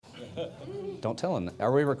Don't tell him.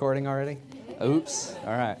 Are we recording already? Oops.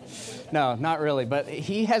 All right. No, not really. But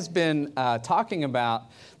he has been talking about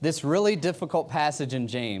this really difficult passage in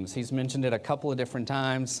James. He's mentioned it a couple of different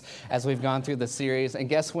times as we've gone through the series. And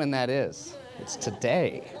guess when that is? It's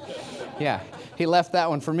today. Yeah, he left that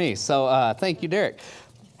one for me. So thank you, Derek.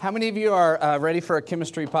 How many of you are ready for a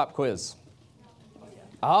chemistry pop quiz?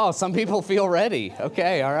 Oh, some people feel ready.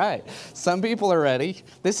 Okay, all right. Some people are ready.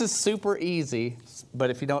 This is super easy,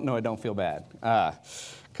 but if you don't know it, don't feel bad.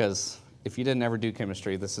 Because if you didn't ever do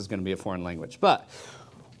chemistry, this is going to be a foreign language. But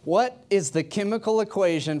what is the chemical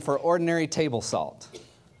equation for ordinary table salt?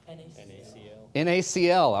 NaCl.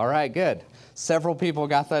 NaCl, all right, good. Several people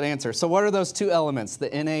got that answer. So what are those two elements, the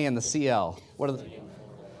Na and the Cl? What are the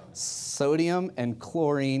sodium and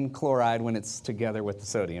chloride when it's together with the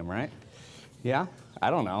sodium, right? Yeah? I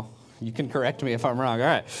don't know. You can correct me if I'm wrong. All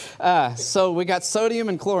right. So we got sodium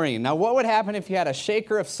and chlorine. Now, what would happen if you had a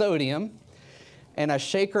shaker of sodium and a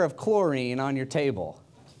shaker of chlorine on your table?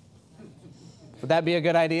 Would that be a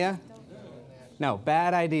good idea? No,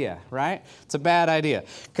 bad idea, right? It's a bad idea.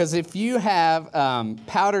 Because if you have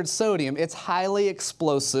powdered sodium, it's highly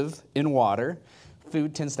explosive in water.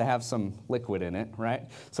 Food tends to have some liquid in it, right?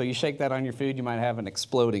 So you shake that on your food, you might have an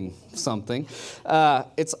exploding something.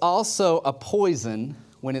 It's also a poison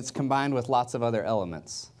when it's combined with lots of other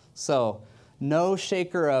elements. So no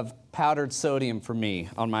shaker of powdered sodium for me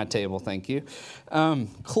on my table, thank you.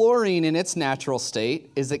 Chlorine in its natural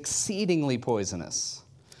state is exceedingly poisonous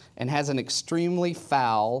and has an extremely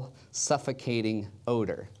foul, suffocating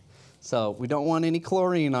odor. So we don't want any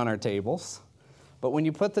chlorine on our tables. But when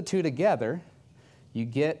you put the two together, you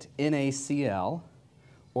get NaCl,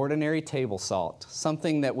 ordinary table salt,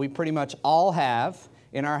 something that we pretty much all have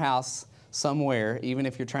in our house somewhere, even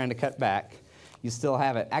if you're trying to cut back, you still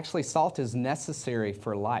have it. Actually, salt is necessary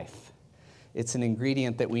for life. It's an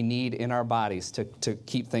ingredient that we need in our bodies to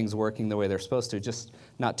keep things working the way they're supposed to, just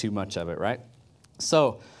not too much of it, right?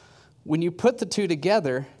 So when you put the two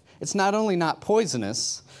together, it's not only not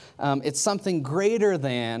poisonous, it's something greater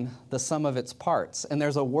than the sum of its parts. And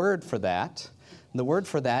there's a word for that. And the word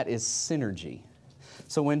for that is synergy.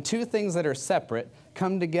 So when two things that are separate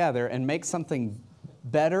come together and make something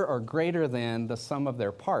better or greater than the sum of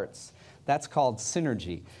their parts, that's called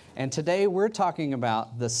synergy. And today we're talking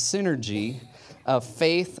about the synergy of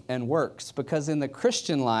faith and works, because in the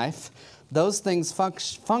Christian life, those things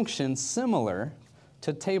function similar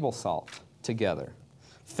to table salt together,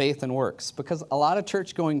 faith and works. Because a lot of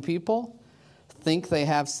church-going people think they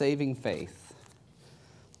have saving faith.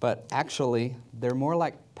 But actually, they're more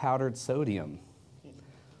like powdered sodium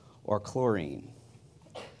or chlorine,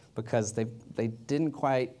 because they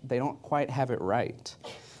don't quite have it right.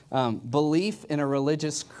 Belief in a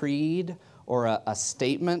religious creed or a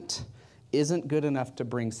statement isn't good enough to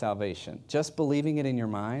bring salvation. Just believing it in your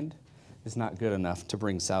mind is not good enough to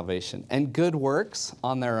bring salvation. And good works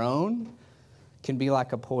on their own can be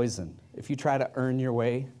like a poison. If you try to earn your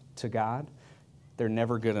way to God, they're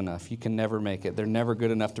never good enough. You can never make it. They're never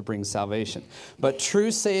good enough to bring salvation. But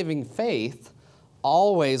true saving faith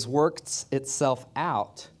always works itself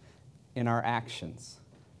out in our actions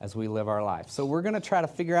as we live our life. So we're going to try to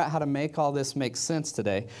figure out how to make all this make sense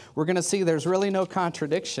today. We're going to see there's really no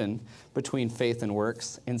contradiction between faith and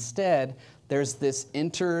works. Instead, there's this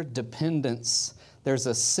interdependence. There's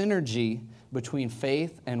a synergy between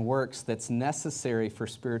faith and works that's necessary for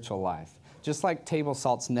spiritual life. Just like table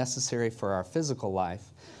salt's necessary for our physical life,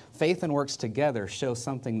 faith and works together show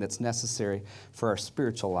something that's necessary for our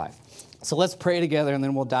spiritual life. So let's pray together, and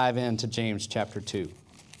then we'll dive into James chapter 2.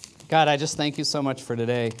 God, I just thank you so much for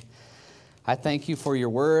today. I thank you for your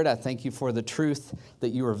word. I thank you for the truth that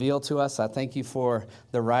you reveal to us. I thank you for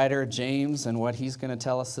the writer, James, and what he's going to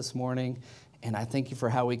tell us this morning. And I thank you for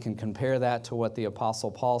how we can compare that to what the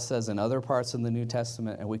Apostle Paul says in other parts of the New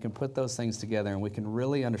Testament, and we can put those things together and we can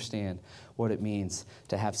really understand what it means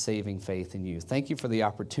to have saving faith in you. Thank you for the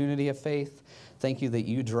opportunity of faith. Thank you that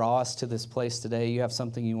you draw us to this place today. You have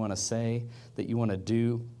something you want to say, that you want to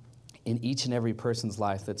do in each and every person's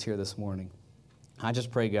life that's here this morning. I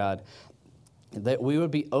just pray, God, that we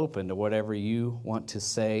would be open to whatever you want to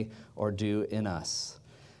say or do in us.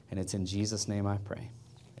 And it's in Jesus' name I pray.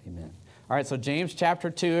 Amen. All right, so James chapter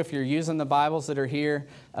 2, if you're using the Bibles that are here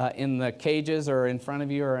in the cages or in front of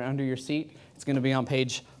you or under your seat, it's going to be on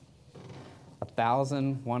page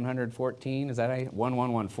 1114. Is that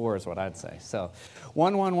 1114 is what I'd say. So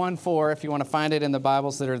 1114, if you want to find it in the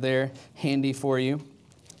Bibles that are there handy for you.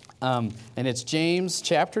 And it's James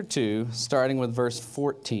chapter 2, starting with verse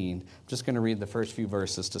 14. I'm just going to read the first few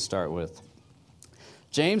verses to start with.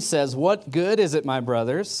 James says, "What good is it, my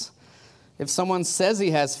brothers, If someone says he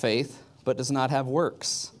has faith but does not have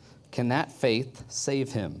works, can that faith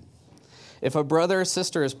save him? If a brother or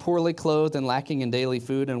sister is poorly clothed and lacking in daily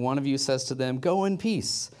food, and one of you says to them, "Go in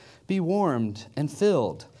peace, be warmed and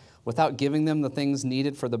filled," without giving them the things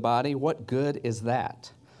needed for the body, what good is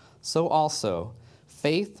that? So also,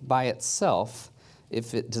 faith by itself,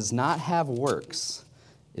 if it does not have works,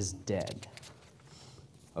 is dead.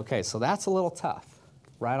 Okay, so that's a little tough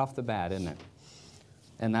right off the bat, isn't it?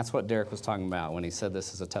 And that's what Derek was talking about when he said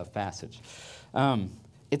this is a tough passage.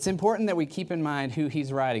 It's important that we keep in mind who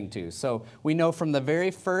he's writing to. So we know from the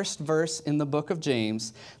very first verse in the book of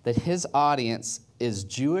James that his audience is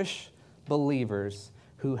Jewish believers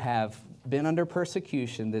who have been under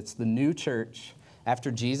persecution. That's the new church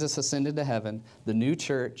after Jesus ascended to heaven, the new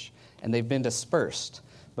church, and they've been dispersed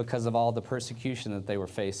because of all the persecution that they were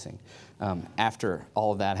facing after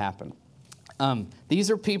all of that happened. These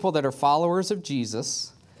are people that are followers of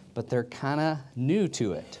Jesus, but they're kind of new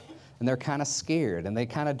to it. And they're kind of scared, and they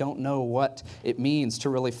kind of don't know what it means to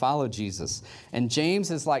really follow Jesus. And James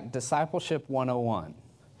is like discipleship 101.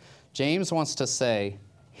 James wants to say,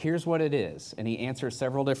 here's what it is. And he answers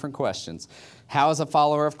several different questions. How is a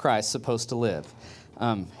follower of Christ supposed to live?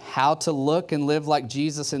 How to look and live like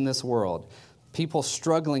Jesus in this world. People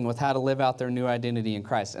struggling with how to live out their new identity in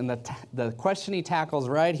Christ. And the question he tackles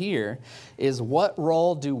right here is, what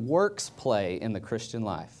role do works play in the Christian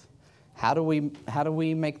life? How do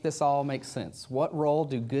we make this all make sense? What role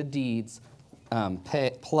do good deeds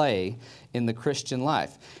play in the Christian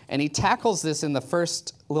life? And he tackles this in the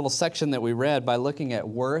first little section that we read by looking at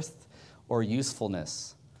worth or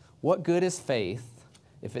usefulness. What good is faith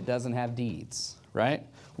if it doesn't have deeds, right?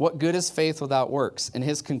 What good is faith without works? And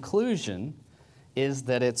his conclusion is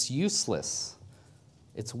that it's useless,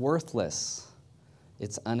 it's worthless,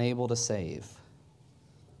 it's unable to save.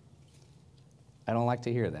 I don't like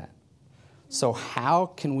to hear that. So how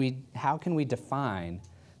can we define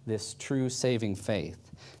this true saving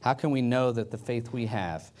faith? How can we know that the faith we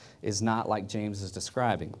have is not like James is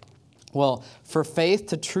describing? Well, for faith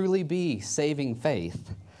to truly be saving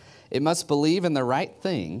faith, it must believe in the right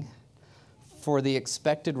thing for the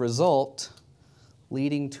expected result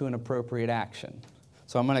leading to an appropriate action.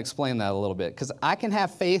 So I'm going to explain that a little bit, because I can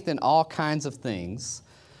have faith in all kinds of things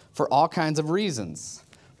for all kinds of reasons,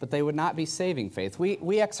 but they would not be saving faith.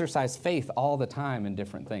 We exercise faith all the time in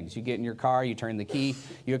different things. You get in your car, you turn the key,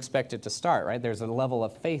 you expect it to start, right? There's a level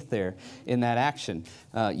of faith there in that action.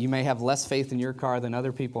 You may have less faith in your car than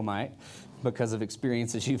other people might because of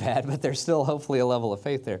experiences you've had, but there's still hopefully a level of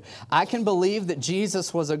faith there. I can believe that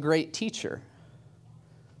Jesus was a great teacher.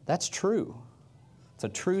 That's true. It's a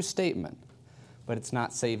true statement, but it's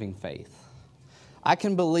not saving faith. I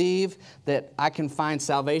can believe that I can find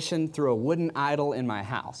salvation through a wooden idol in my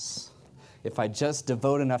house if I just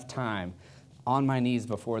devote enough time on my knees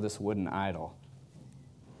before this wooden idol.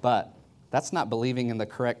 But that's not believing in the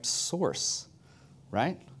correct source,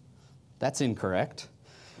 right? That's incorrect.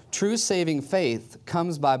 True saving faith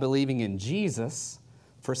comes by believing in Jesus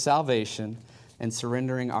for salvation and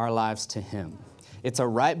surrendering our lives to Him. It's a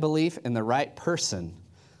right belief in the right person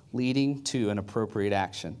leading to an appropriate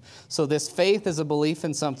action. So this faith is a belief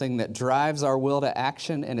in something that drives our will to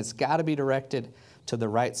action, and it's got to be directed to the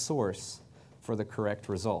right source for the correct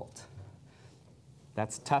result.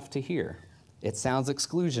 That's tough to hear. It sounds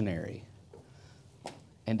exclusionary,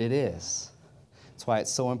 and it is. That's why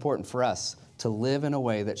it's so important for us to live in a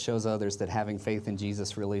way that shows others that having faith in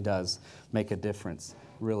Jesus really does make a difference,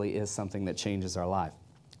 really is something that changes our life.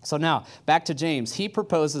 So now, back to James. He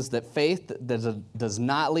proposes that faith that does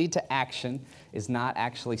not lead to action is not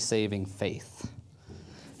actually saving faith.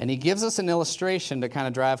 And he gives us an illustration to kind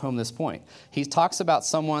of drive home this point. He talks about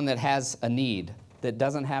someone that has a need, that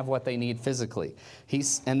doesn't have what they need physically.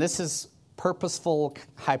 And this is purposeful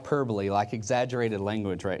hyperbole, like exaggerated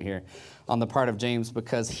language right here on the part of James,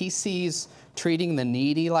 because he sees treating the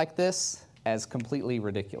needy like this as completely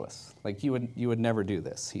ridiculous. Like you would never do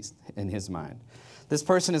this, in his mind. This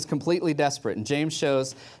person is completely desperate, and James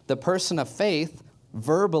shows the person of faith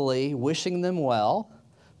verbally wishing them well,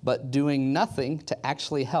 but doing nothing to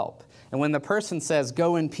actually help. And when the person says,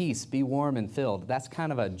 "Go in peace, be warm and filled," that's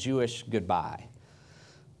kind of a Jewish goodbye.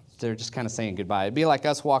 They're just kind of saying goodbye. It'd be like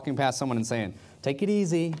us walking past someone and saying, "Take it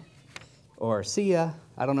easy," or "See ya."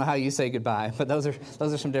 I don't know how you say goodbye, but those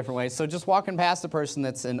are some different ways. So just walking past a person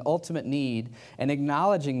that's in ultimate need and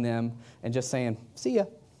acknowledging them and just saying, "See ya,"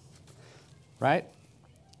 right?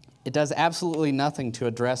 It does absolutely nothing to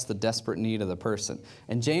address the desperate need of the person.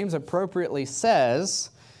 And James appropriately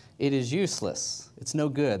says it is useless. It's no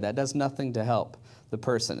good. That does nothing to help the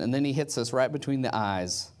person. And then he hits us right between the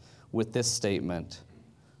eyes with this statement: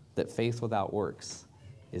 that faith without works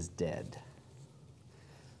is dead.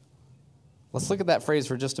 Let's look at that phrase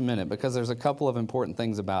for just a minute because there's a couple of important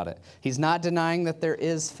things about it. He's not denying that there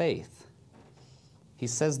is faith. He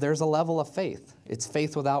says there's a level of faith. It's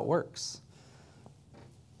faith without works.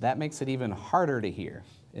 That makes it even harder to hear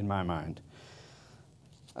in my mind.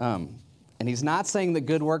 And he's not saying that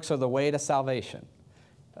good works are the way to salvation.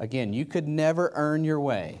 Again, you could never earn your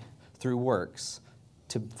way through works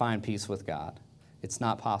to find peace with God. It's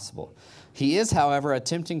not possible. He is, however,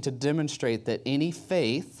 attempting to demonstrate that any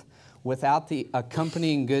faith without the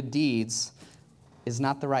accompanying good deeds is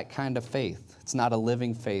not the right kind of faith. It's not a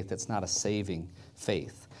living faith. It's not a saving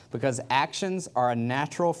faith. Because actions are a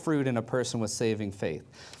natural fruit in a person with saving faith.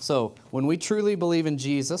 So when we truly believe in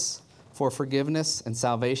Jesus for forgiveness and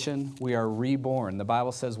salvation, we are reborn. The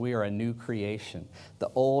Bible says we are a new creation. The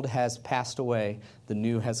old has passed away. The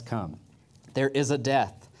new has come. There is a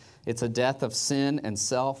death. It's a death of sin and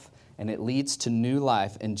self, and it leads to new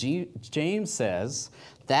life. And James says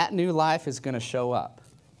that new life is going to show up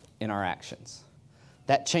in our actions.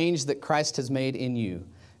 That change that Christ has made in you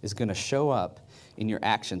is going to show up in your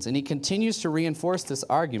actions. And he continues to reinforce this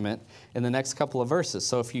argument in the next couple of verses.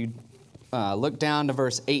 So if you look down to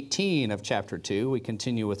verse 18 of chapter 2, we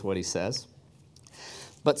continue with what he says.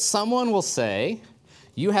 But someone will say,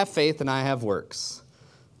 you have faith and I have works.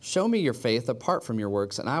 Show me your faith apart from your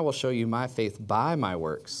works, and I will show you my faith by my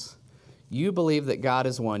works. You believe that God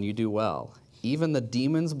is one, you do well. Even the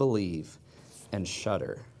demons believe and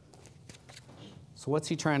shudder. So what's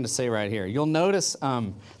he trying to say right here? You'll notice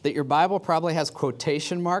that your Bible probably has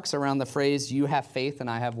quotation marks around the phrase, you have faith and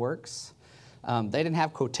I have works. They didn't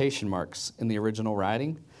have quotation marks in the original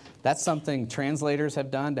writing. That's something translators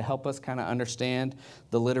have done to help us kind of understand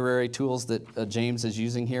the literary tools that James is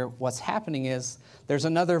using here. What's happening is there's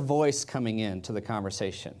another voice coming into the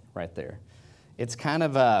conversation right there. It's kind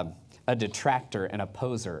of a detractor and a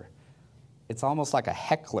poser. It's almost like a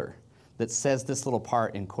heckler that says this little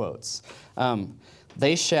part in quotes.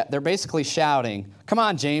 They're basically shouting, come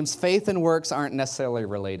on, James, faith and works aren't necessarily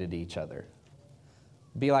related to each other.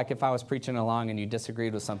 Be like if I was preaching along and you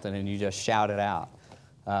disagreed with something and you just shout it out.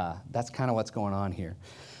 That's kind of what's going on here.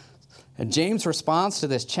 And James responds to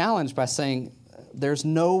this challenge by saying, there's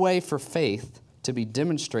no way for faith to be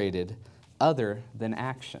demonstrated other than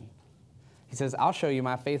action. He says, I'll show you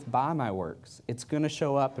my faith by my works. It's going to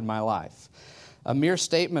show up in my life. A mere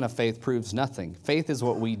statement of faith proves nothing. Faith is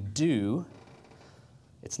what we do.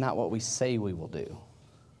 It's not what we say we will do.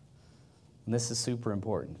 And this is super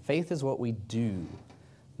important. Faith is what we do,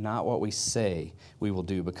 not what we say we will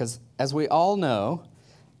do. Because as we all know,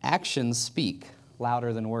 actions speak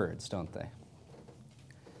louder than words, don't they?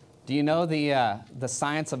 Do you know the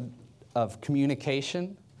science of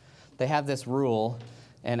communication? They have this rule,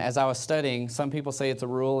 and as I was studying, some people say it's a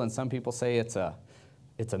rule and some people say it's a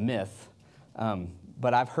myth.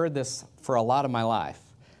 But I've heard this for a lot of my life,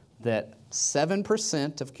 that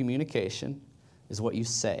 7% of communication is what you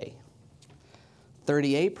say.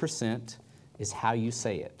 38% is how you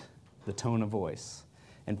say it, the tone of voice.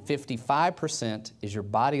 And 55% is your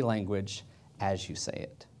body language as you say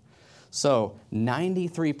it. So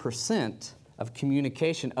 93% of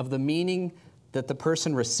communication, of the meaning that the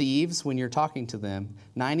person receives when you're talking to them,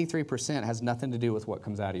 93% has nothing to do with what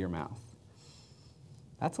comes out of your mouth.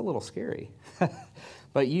 That's a little scary.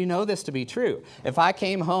 But you know this to be true. If I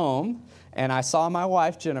came home and I saw my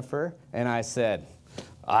wife, Jennifer, and I said,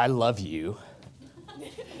 I love you.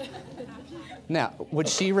 Now, would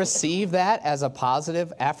she receive that as a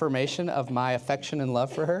positive affirmation of my affection and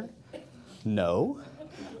love for her? No,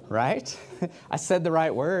 right? I said the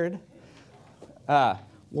right word. Or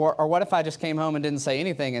what if I just came home and didn't say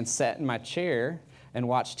anything and sat in my chair and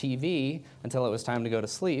watched TV until it was time to go to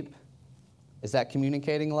sleep? Is that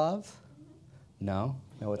communicating love? No,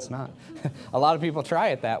 it's not. A lot of people try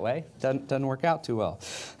it that way. Doesn't work out too well.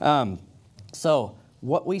 So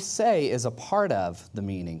what we say is a part of the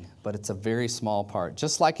meaning, but it's a very small part.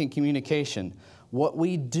 Just like in communication, what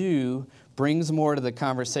we do brings more to the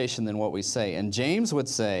conversation than what we say. And James would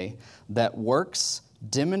say that works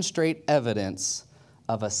demonstrate evidence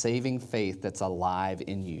of a saving faith that's alive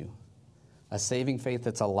in you. A saving faith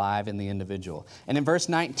that's alive in the individual. And in verse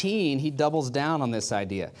 19, he doubles down on this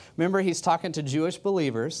idea. Remember, he's talking to Jewish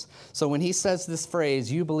believers. So when he says this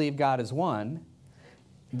phrase, you believe God is one,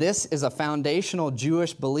 this is a foundational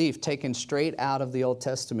Jewish belief taken straight out of the Old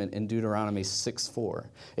Testament in Deuteronomy 6:4.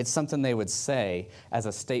 It's something they would say as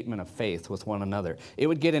a statement of faith with one another. It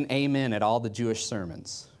would get an amen at all the Jewish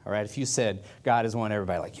sermons. All right, if you said God is one,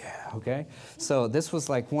 everybody like, yeah, okay. So this was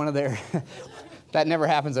like one of their... That never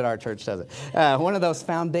happens at our church, does it? One of those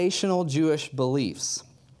foundational Jewish beliefs.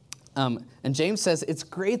 And James says, it's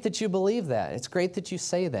great that you believe that. It's great that you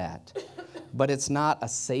say that. But it's not a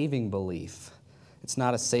saving belief. It's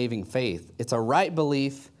not a saving faith. It's a right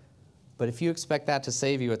belief, but if you expect that to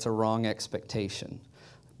save you, it's a wrong expectation.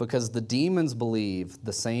 Because the demons believe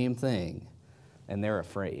the same thing, and they're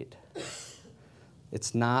afraid.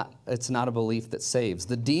 It's not a belief that saves.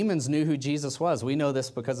 The demons knew who Jesus was. We know this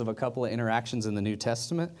because of a couple of interactions in the New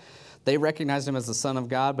Testament. They recognized him as the Son of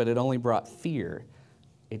God, but it only brought fear.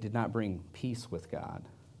 It did not bring peace with God.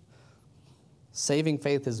 Saving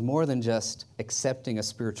faith is more than just accepting a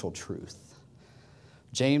spiritual truth.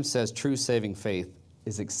 James says true saving faith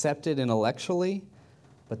is accepted intellectually,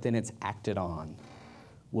 but then it's acted on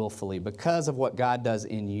willfully because of what God does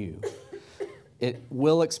in you. It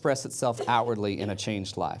will express itself outwardly in a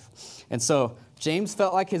changed life. And so James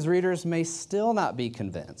felt like his readers may still not be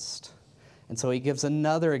convinced. And so he gives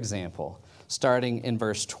another example, starting in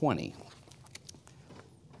verse 20.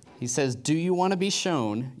 He says, "Do you want to be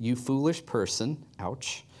shown, you foolish person,"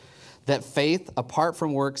 ouch, "that faith apart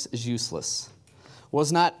from works is useless?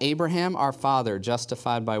 Was not Abraham our father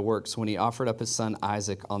justified by works when he offered up his son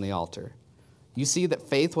Isaac on the altar? You see that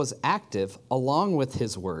faith was active along with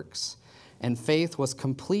his works, and faith was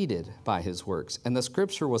completed by his works. And the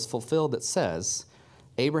scripture was fulfilled that says,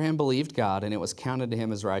 Abraham believed God, and it was counted to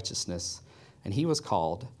him as righteousness, and he was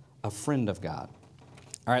called a friend of God."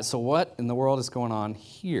 All right, so what in the world is going on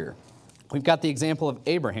here? We've got the example of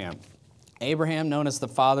Abraham. Abraham, known as the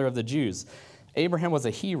father of the Jews. Abraham was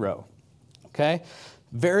a hero, okay?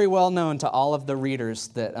 Very well known to all of the readers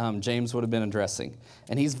that James would have been addressing.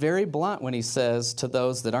 And he's very blunt when he says to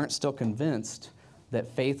those that aren't still convinced that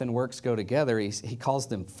faith and works go together, he calls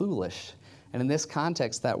them foolish. And in this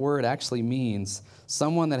context, that word actually means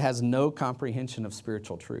someone that has no comprehension of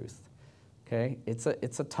spiritual truth, okay? It's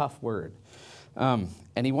a tough word.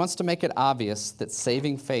 And he wants to make it obvious that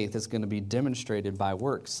saving faith is going to be demonstrated by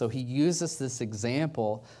works. So he uses this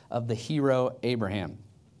example of the hero Abraham.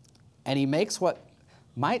 And he makes what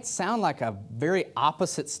might sound like a very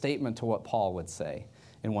opposite statement to what Paul would say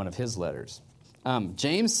in one of his letters.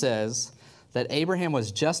 James says that Abraham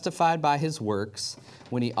was justified by his works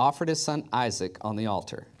when he offered his son Isaac on the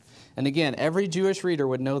altar. And again, every Jewish reader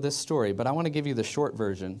would know this story, but I want to give you the short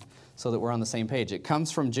version so that we're on the same page. It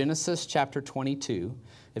comes from Genesis chapter 22.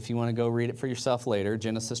 If you want to go read it for yourself later,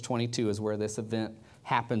 Genesis 22 is where this event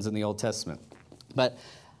happens in the Old Testament. But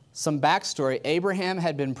some backstory, Abraham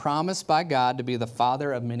had been promised by God to be the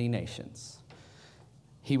father of many nations.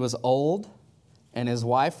 He was old, and his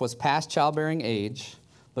wife was past childbearing age,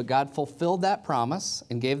 but God fulfilled that promise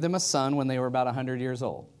and gave them a son when they were about 100 years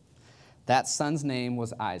old. That son's name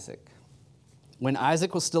was Isaac. When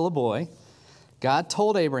Isaac was still a boy, God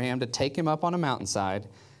told Abraham to take him up on a mountainside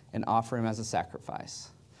and offer him as a sacrifice.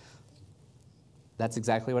 That's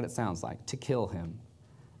exactly what it sounds like, to kill him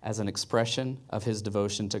as an expression of his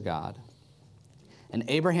devotion to God. And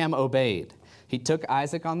Abraham obeyed. He took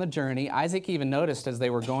Isaac on the journey. Isaac even noticed as they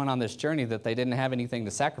were going on this journey that they didn't have anything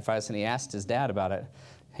to sacrifice, and he asked his dad about it.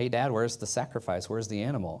 "Hey, Dad, where's the sacrifice? Where's the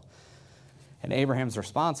animal?" And Abraham's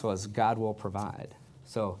response was, "God will provide."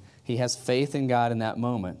 So he has faith in God in that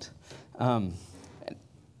moment.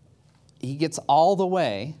 He gets all the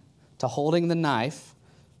way to holding the knife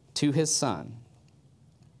to his son.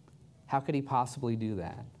 How could he possibly do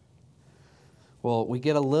that? Well, we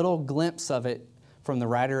get a little glimpse of it from the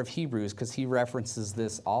writer of Hebrews because he references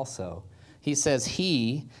this also. He says,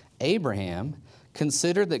 he, Abraham,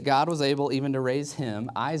 considered that God was able even to raise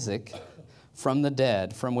him, Isaac, from the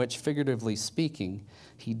dead, from which, figuratively speaking,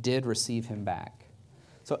 he did receive him back.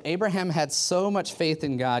 So Abraham had so much faith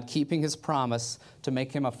in God, keeping his promise to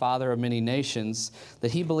make him a father of many nations,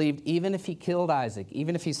 that he believed even if he killed Isaac,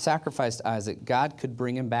 even if he sacrificed Isaac, God could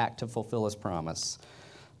bring him back to fulfill his promise,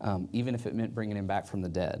 even if it meant bringing him back from the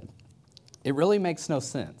dead. It really makes no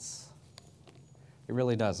sense. It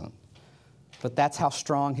really doesn't. But that's how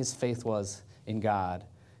strong his faith was in God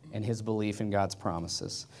and his belief in God's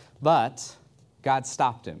promises. But God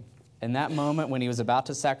stopped him. In that moment when he was about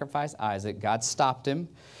to sacrifice Isaac, God stopped him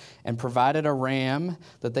and provided a ram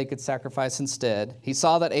that they could sacrifice instead. He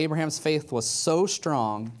saw that Abraham's faith was so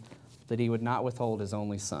strong that he would not withhold his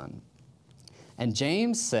only son. And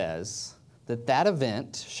James says that that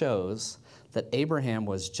event shows that Abraham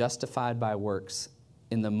was justified by works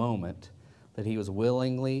in the moment that he was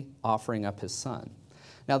willingly offering up his son.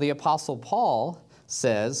 Now, the Apostle Paul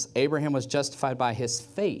says Abraham was justified by his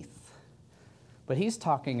faith. But he's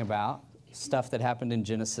talking about stuff that happened in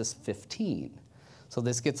Genesis 15. So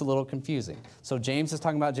this gets a little confusing. So James is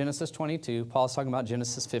talking about Genesis 22. Paul's talking about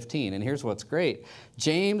Genesis 15. And here's what's great.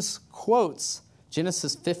 James quotes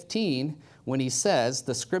Genesis 15 when he says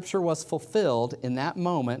the scripture was fulfilled in that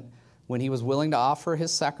moment when he was willing to offer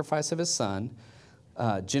his sacrifice of his son.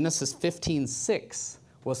 Genesis 15:6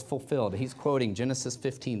 was fulfilled. He's quoting Genesis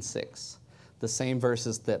 15:6, the same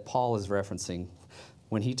verses that Paul is referencing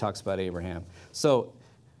when he talks about Abraham. So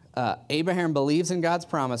Abraham believes in God's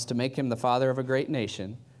promise to make him the father of a great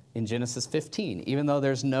nation in Genesis 15, even though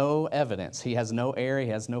there's no evidence. He has no heir, he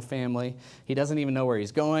has no family, he doesn't even know where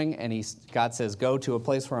he's going, and God says, go to a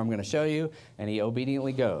place where I'm going to show you, and he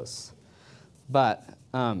obediently goes. But,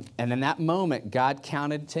 and in that moment, God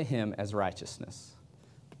counted to him as righteousness.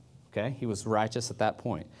 Okay, he was righteous at that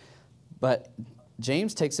point. But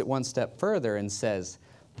James takes it one step further and says,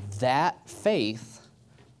 that faith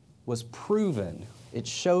was proven. It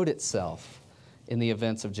showed itself in the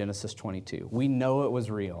events of Genesis 22. We know it was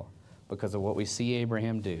real because of what we see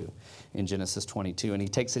Abraham do in Genesis 22. And he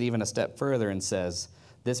takes it even a step further and says,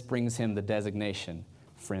 this brings him the designation,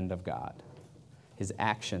 friend of God. His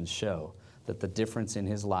actions show that the difference in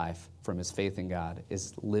his life from his faith in God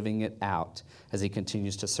is living it out as he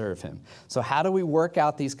continues to serve him. So how do we work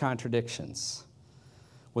out these contradictions?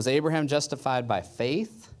 Was Abraham justified by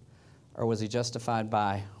faith, or was he justified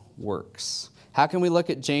by works? How can we look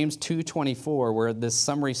at James 2:24, where this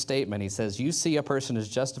summary statement, he says, you see a person is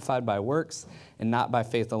justified by works and not by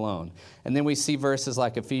faith alone. And then we see verses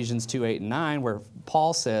like Ephesians 2:8 and 9, where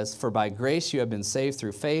Paul says, for by grace you have been saved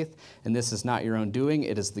through faith, and this is not your own doing,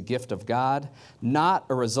 it is the gift of God, not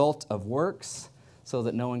a result of works, so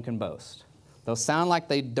that no one can boast. Those sound like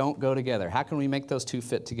they don't go together. How can we make those two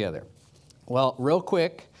fit together? Well, real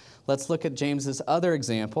quick, let's look at James's other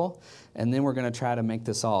example, and then we're going to try to make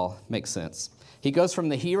this all make sense. He goes from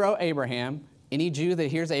the hero Abraham. Any Jew that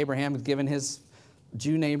hears Abraham is giving his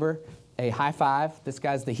Jew neighbor a high five. This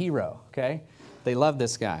guy's the hero, okay? They love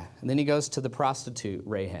this guy. And then he goes to the prostitute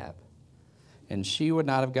Rahab. And she would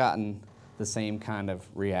not have gotten the same kind of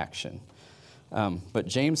reaction. But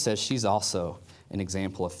James says she's also an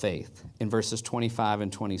example of faith in verses 25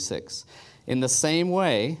 and 26. In the same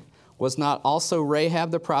way, was not also Rahab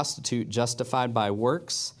the prostitute justified by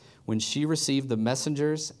works when she received the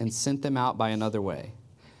messengers and sent them out by another way?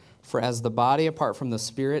 For as the body apart from the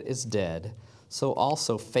spirit is dead, so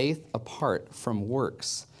also faith apart from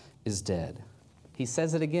works is dead. He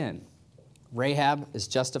says it again. Rahab is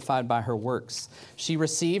justified by her works. She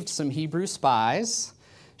received some Hebrew spies.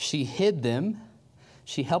 She hid them.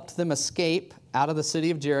 She helped them escape out of the city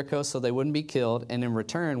of Jericho so they wouldn't be killed. And in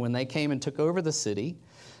return, when they came and took over the city,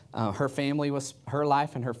 her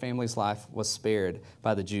life and her family's life was spared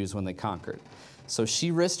by the Jews when they conquered. So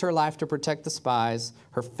she risked her life to protect the spies.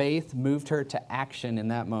 Her faith moved her to action in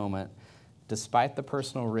that moment, despite the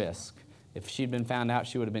personal risk. If she'd been found out,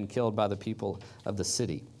 she would have been killed by the people of the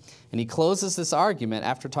city. And he closes this argument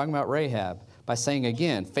after talking about Rahab by saying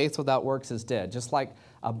again, faith without works is dead. Just like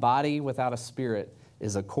a body without a spirit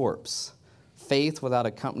is a corpse, faith without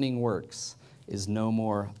accompanying works is no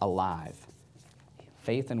more alive.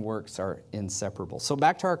 Faith and works are inseparable. So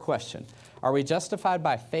back to our question. Are we justified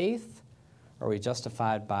by faith, or are we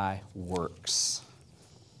justified by works?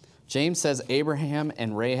 James says Abraham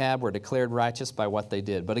and Rahab were declared righteous by what they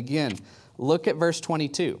did. But again, look at verse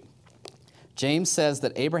 22. James says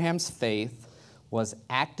that Abraham's faith was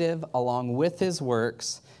active along with his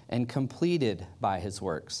works and completed by his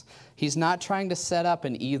works. He's not trying to set up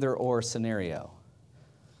an either-or scenario.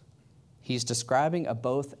 He's describing a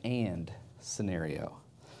both-and scenario.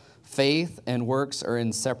 Faith and works are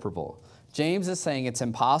inseparable. James is saying it's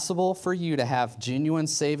impossible for you to have genuine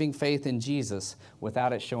saving faith in Jesus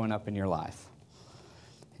without it showing up in your life.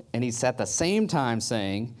 And he's at the same time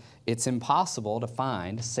saying it's impossible to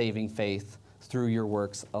find saving faith through your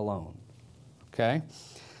works alone. Okay?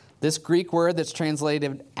 This Greek word that's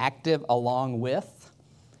translated active along with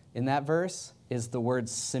in that verse is the word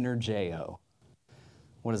synergeo.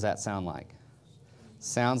 What does that sound like?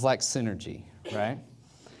 Sounds like synergy, right?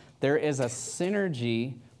 There is a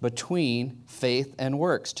synergy between faith and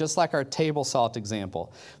works, just like our table salt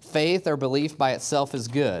example. Faith or belief by itself is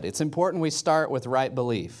good. It's important we start with right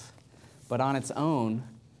belief. But on its own,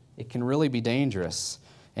 it can really be dangerous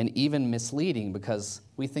and even misleading because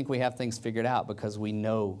we think we have things figured out because we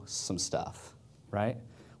know some stuff, right?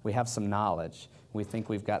 We have some knowledge. We think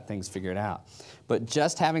we've got things figured out. But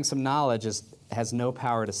just having some knowledge has no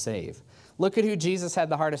power to save. Look at who Jesus had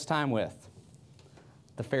the hardest time with.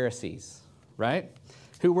 The Pharisees, right?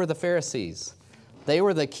 Who were the Pharisees? They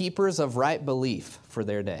were the keepers of right belief for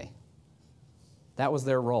their day. That was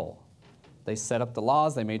their role. They set up the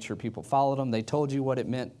laws. They made sure people followed them. They told you what it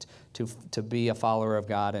meant to be a follower of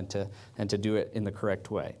God and to do it in the correct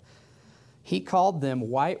way. He called them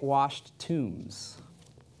whitewashed tombs.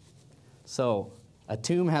 So a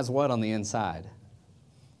tomb has what on the inside?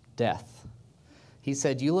 Death. He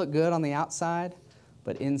said, you look good on the outside,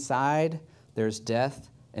 but inside there's death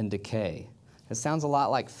and decay. It sounds a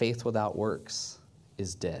lot like faith without works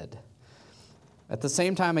is dead. At the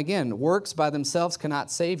same time, again, works by themselves cannot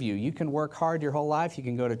save you. You can work hard your whole life. You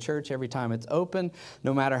can go to church every time it's open.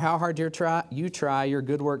 No matter how hard you try, your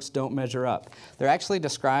good works don't measure up. They're actually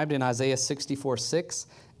described in Isaiah 64:6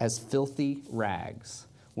 as filthy rags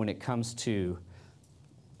when it comes to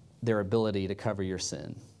their ability to cover your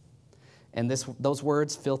sin. And those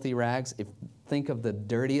words, filthy rags, think of the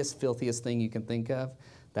dirtiest, filthiest thing you can think of,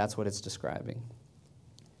 that's what it's describing.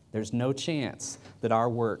 There's no chance that our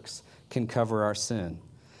works can cover our sin.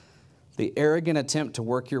 The arrogant attempt to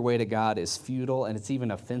work your way to God is futile, and it's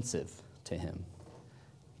even offensive to Him.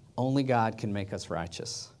 Only God can make us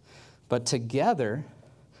righteous. But together,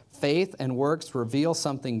 faith and works reveal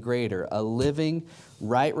something greater, a living,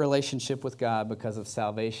 right relationship with God because of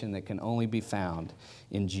salvation that can only be found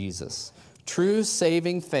in Jesus. True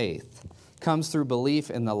saving faith comes through belief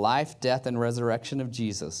in the life, death, and resurrection of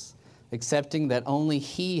Jesus, accepting that only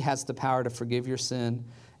He has the power to forgive your sin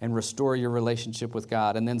and restore your relationship with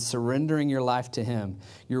God, and then surrendering your life to Him,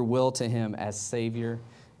 your will to Him as Savior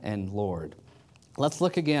and Lord. Let's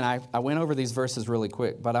look again. I went over these verses really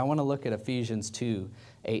quick, but I want to look at Ephesians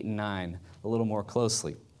 2:8 and 9 a little more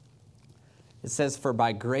closely. It says, "For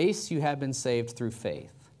by grace you have been saved through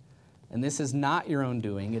faith. And this is not your own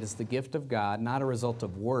doing. It is the gift of God, not a result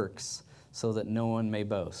of works, so that no one may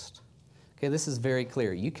boast." Okay, this is very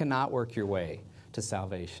clear. You cannot work your way to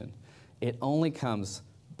salvation. It only comes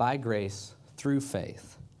by grace through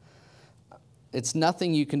faith. It's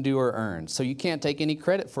nothing you can do or earn, so you can't take any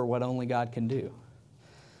credit for what only God can do.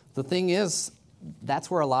 The thing is,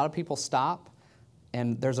 that's where a lot of people stop,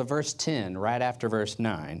 and there's a verse 10 right after verse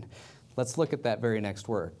 9. Let's look at that very next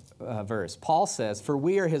verse. Paul says, "For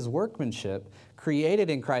we are His workmanship, created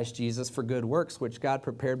in Christ Jesus for good works, which God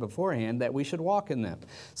prepared beforehand that we should walk in them."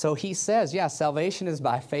 So he says, yeah, salvation is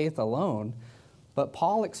by faith alone, but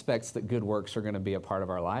Paul expects that good works are going to be a part of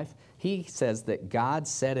our life. He says that God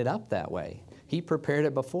set it up that way. He prepared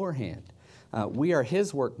it beforehand. We are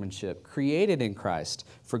His workmanship, created in Christ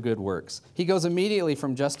for good works. He goes immediately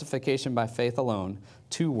from justification by faith alone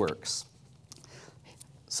to works.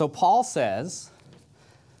 So Paul says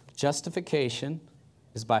justification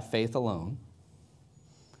is by faith alone,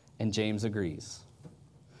 and James agrees.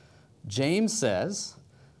 James says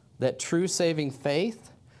that true saving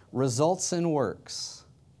faith results in works.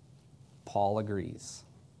 Paul agrees.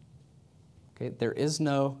 Okay, there is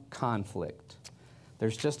no conflict.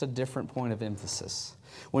 There's just a different point of emphasis.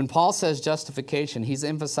 When Paul says justification, he's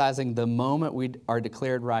emphasizing the moment we are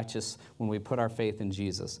declared righteous when we put our faith in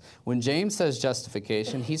Jesus. When James says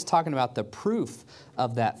justification, he's talking about the proof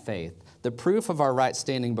of that faith, the proof of our right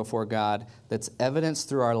standing before God that's evidenced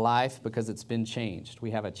through our life because it's been changed. We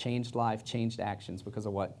have a changed life, changed actions because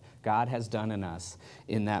of what God has done in us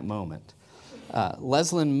in that moment.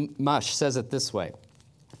 Leslyn Mush says it this way: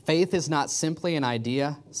 faith is not simply an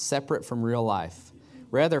idea separate from real life.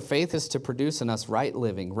 Rather, faith is to produce in us right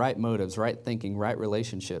living, right motives, right thinking, right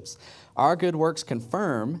relationships. Our good works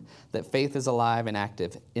confirm that faith is alive and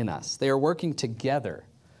active in us. They are working together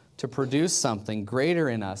to produce something greater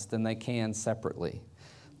in us than they can separately.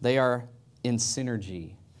 They are in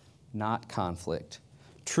synergy, not conflict.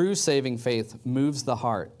 True saving faith moves the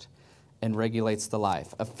heart and regulates the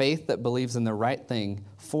life. A faith that believes in the right thing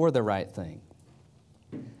for the right thing.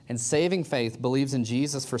 And saving faith believes in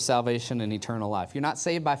Jesus for salvation and eternal life. You're not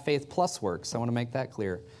saved by faith plus works. I want to make that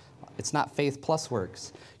clear. It's not faith plus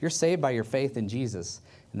works. You're saved by your faith in Jesus,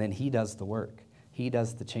 and then He does the work. He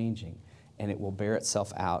does the changing, and it will bear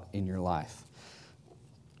itself out in your life.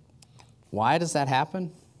 Why does that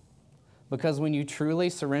happen? Because when you truly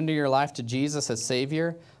surrender your life to Jesus as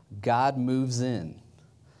Savior, God moves in.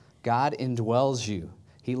 God indwells you.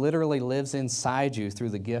 He literally lives inside you through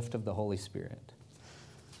the gift of the Holy Spirit.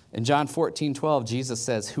 In John 14:12, Jesus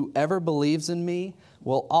says, "Whoever believes in me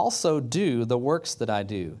will also do the works that I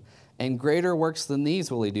do, and greater works than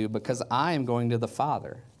these will he do, because I am going to the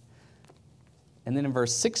Father." And then in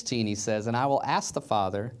verse 16, he says, "And I will ask the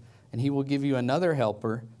Father, and He will give you another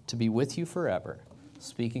helper to be with you forever,"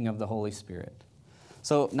 speaking of the Holy Spirit.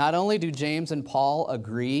 So not only do James and Paul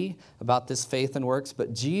agree about this faith and works,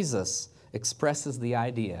 but Jesus expresses the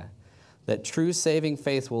idea that true saving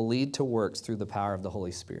faith will lead to works through the power of the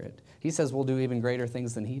Holy Spirit. He says we'll do even greater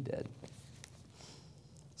things than He did.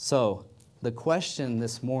 So the question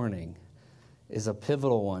this morning is a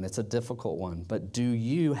pivotal one. It's a difficult one. But do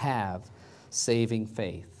you have saving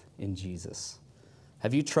faith in Jesus?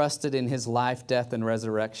 Have you trusted in his life, death, and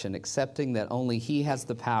resurrection, accepting that only he has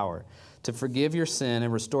the power to forgive your sin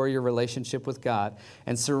and restore your relationship with God,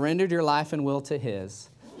 and surrendered your life and will to his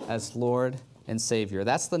as Lord and Savior?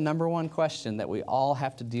 That's the number one question that we all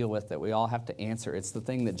have to deal with, that we all have to answer. It's the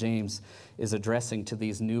thing that James is addressing to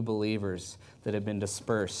these new believers that have been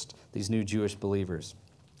dispersed, these new Jewish believers.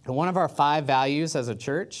 And one of our 5 values as a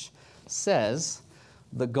church says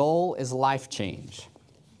the goal is life change.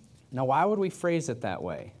 Now, why would we phrase it that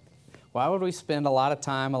way? Why would we spend a lot of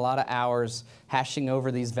time, a lot of hours hashing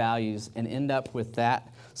over these values and end up with that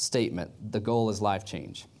statement, the goal is life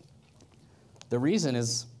change? The reason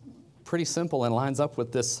is pretty simple and lines up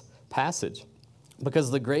with this passage. Because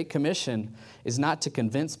the Great Commission is not to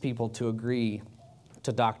convince people to agree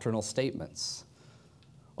to doctrinal statements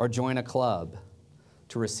or join a club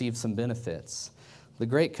to receive some benefits. The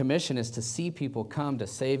Great Commission is to see people come to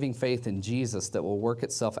saving faith in Jesus that will work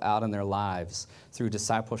itself out in their lives through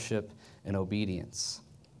discipleship and obedience.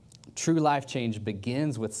 True life change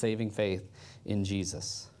begins with saving faith in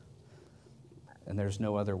Jesus. And there's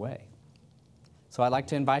no other way. So I'd like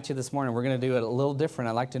to invite you this morning. We're going to do it a little different.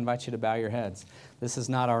 I'd like to invite you to bow your heads. This is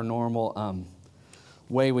not our normal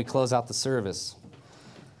way we close out the service.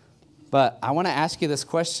 But I want to ask you this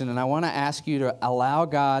question, and I want to ask you to allow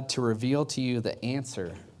God to reveal to you the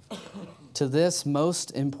answer to this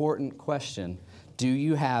most important question. Do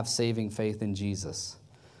you have saving faith in Jesus?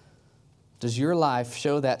 Does your life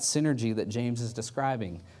show that synergy that James is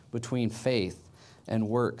describing between faith and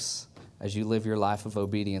works as you live your life of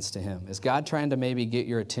obedience to him? Is God trying to maybe get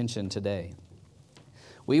your attention today?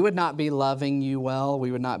 We would not be loving you well,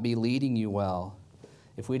 we would not be leading you well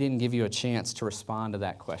if we didn't give you a chance to respond to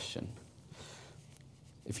that question.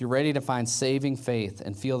 If you're ready to find saving faith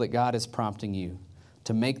and feel that God is prompting you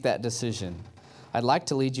to make that decision, I'd like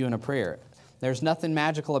to lead you in a prayer. There's nothing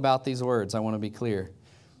magical about these words, I want to be clear,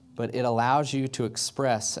 but it allows you to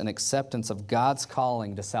express an acceptance of God's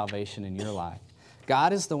calling to salvation in your life.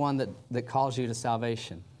 God is the one that calls you to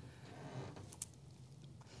salvation.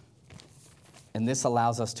 And this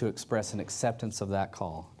allows us to express an acceptance of that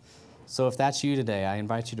call. So if that's you today, I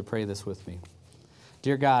invite you to pray this with me.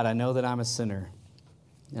 Dear God, I know that I'm a sinner,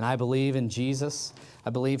 and I believe in Jesus. I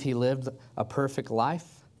believe he lived a perfect life.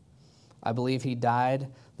 I believe he died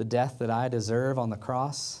the death that I deserve on the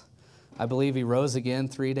cross. I believe he rose again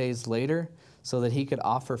 3 days later so that he could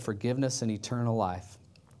offer forgiveness and eternal life.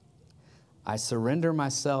 I surrender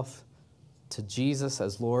myself to Jesus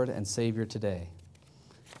as Lord and Savior today,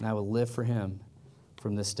 and I will live for him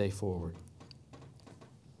from this day forward.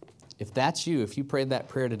 If that's you, if you prayed that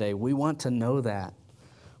prayer today, we want to know that.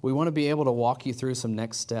 We want to be able to walk you through some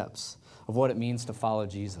next steps of what it means to follow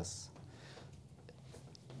Jesus.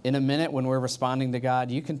 In a minute, when we're responding to God,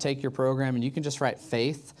 you can take your program and you can just write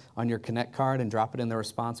faith on your Connect card and drop it in the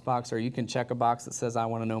response box, or you can check a box that says, I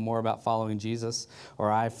want to know more about following Jesus,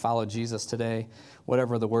 or I followed Jesus today,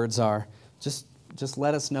 whatever the words are. Just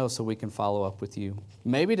let us know so we can follow up with you.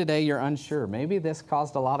 Maybe today you're unsure. Maybe this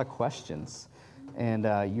caused a lot of questions, and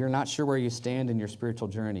you're not sure where you stand in your spiritual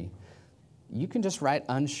journey. You can just write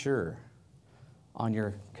unsure on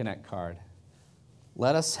your Connect card.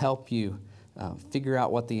 Let us help you figure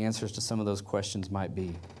out what the answers to some of those questions might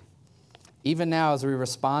be. Even now, as we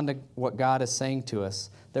respond to what God is saying to us,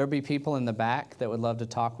 there will be people in the back that would love to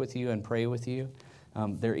talk with you and pray with you.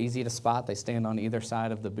 They're easy to spot. They stand on either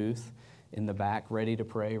side of the booth in the back, ready to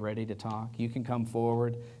pray, ready to talk. You can come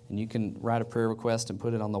forward and you can write a prayer request and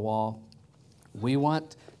put it on the wall. We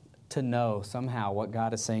want to know somehow what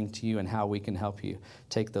God is saying to you and how we can help you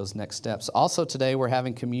take those next steps. Also today we're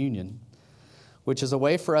having communion, which is a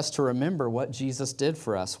way for us to remember what Jesus did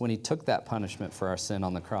for us when he took that punishment for our sin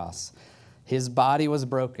on the cross. His body was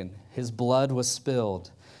broken, his blood was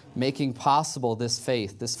spilled, making possible this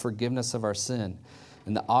faith, this forgiveness of our sin,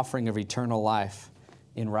 and the offering of eternal life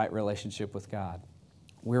in right relationship with God.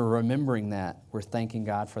 We're remembering that. We're thanking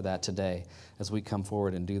God for that today as we come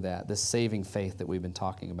forward and do that, this saving faith that we've been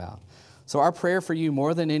talking about. So our prayer for you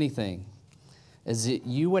more than anything is that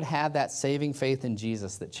you would have that saving faith in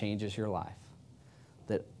Jesus that changes your life,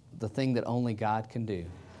 that the thing that only God can do,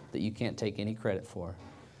 that you can't take any credit for,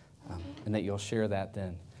 and that you'll share that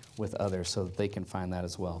then with others so that they can find that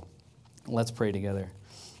as well. Let's pray together.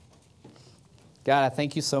 God, I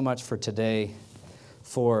thank you so much for today,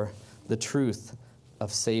 for the truth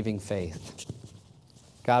of saving faith.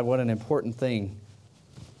 God, what an important thing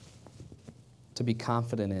to be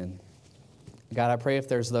confident in. God, I pray if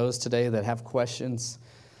there's those today that have questions,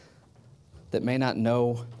 that may not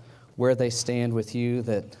know where they stand with you,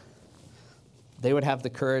 that they would have the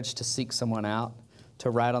courage to seek someone out, to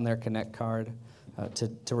write on their Connect card,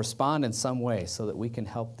 to respond in some way so that we can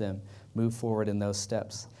help them move forward in those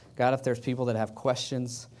steps. God, if there's people that have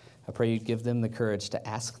questions, I pray you'd give them the courage to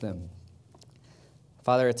ask them.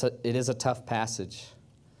 Father, it is a tough passage.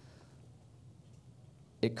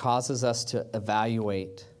 It causes us to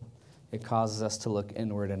evaluate. It causes us to look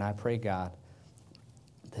inward. And I pray, God,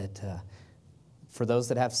 that for those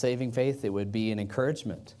that have saving faith, it would be an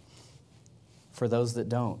encouragement. For those that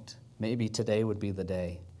don't, maybe today would be the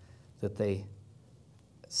day that they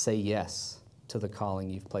say yes to the calling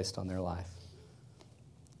you've placed on their life.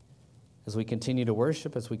 As we continue to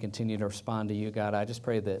worship, as we continue to respond to you, God, I just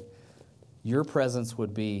pray that your presence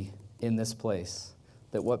would be in this place,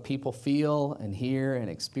 that what people feel and hear and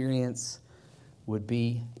experience would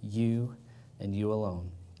be you and you alone.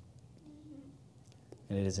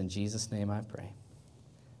 And it is in Jesus' name I pray.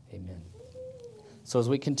 Amen. So as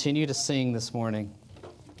we continue to sing this morning,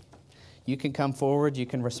 you can come forward, you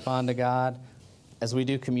can respond to God. As we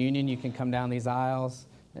do communion, you can come down these aisles,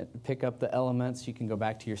 pick up the elements, you can go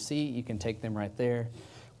back to your seat, you can take them right there,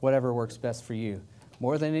 whatever works best for you.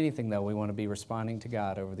 More than anything, though, we want to be responding to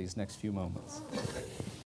God over these next few moments.